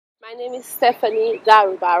My name is Stephanie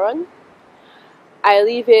Darroux-Baron. I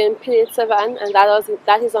live in P7, and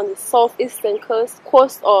that is on the southeastern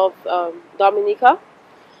coast of Dominica.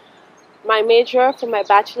 My major for my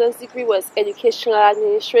bachelor's degree was educational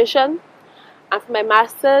administration, and for my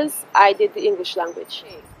master's I did the English language.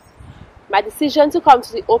 My decision to come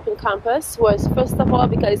to the open campus was first of all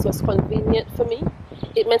because it was convenient for me.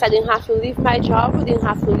 It meant I didn't have to leave my job, I didn't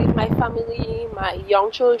have to leave my family, my young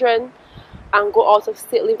children, and go out of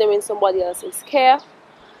state, leave them in somebody else's care.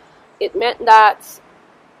 It meant that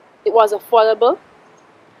it was affordable,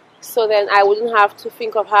 so then I wouldn't have to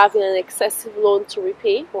think of having an excessive loan to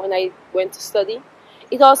repay when I went to study.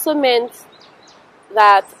 It also meant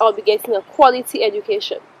that I'll be getting a quality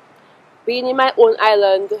education, being in my own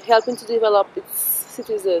island, helping to develop its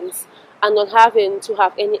citizens, and not having to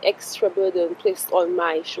have any extra burden placed on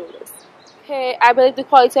my shoulders. Okay, I believe the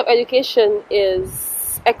quality of education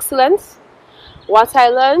is excellent. What I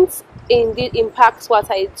learned indeed impacts what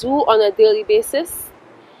I do on a daily basis,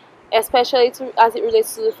 especially as it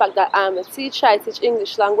relates to the fact that I'm a teacher. I teach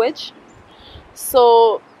English language.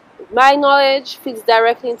 So my knowledge fits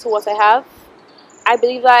directly into what I have. I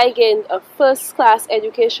believe that I gained a first-class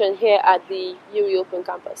education here at the UWI Open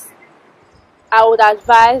Campus. I would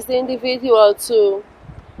advise the individual to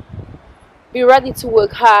be ready to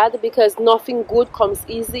work hard, because nothing good comes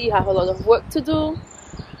easy. You have a lot of work to do.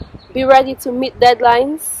 Be ready to meet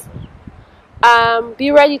deadlines.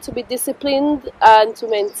 Be ready to be disciplined and to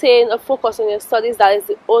maintain a focus on your studies. That is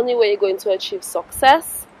the only way you're going to achieve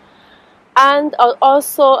success. And I'll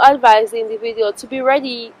also advise the individual to be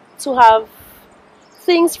ready to have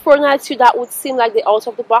things thrown at you that would seem like they're out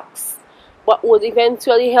of the box, but would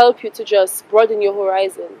eventually help you to just broaden your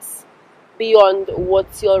horizons beyond what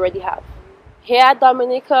you already have. Here at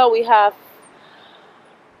Dominica, we have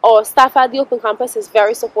our staff at the Open Campus is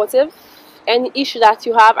very supportive. Any issue that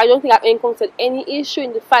you have, I don't think I've encountered any issue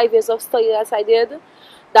in the 5 years of study that I did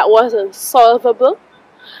that wasn't solvable.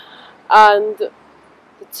 And the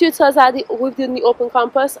tutors within the Open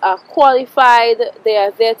Campus are qualified. They are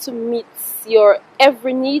there to meet your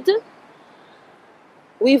every need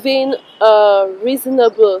within a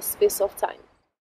reasonable space of time.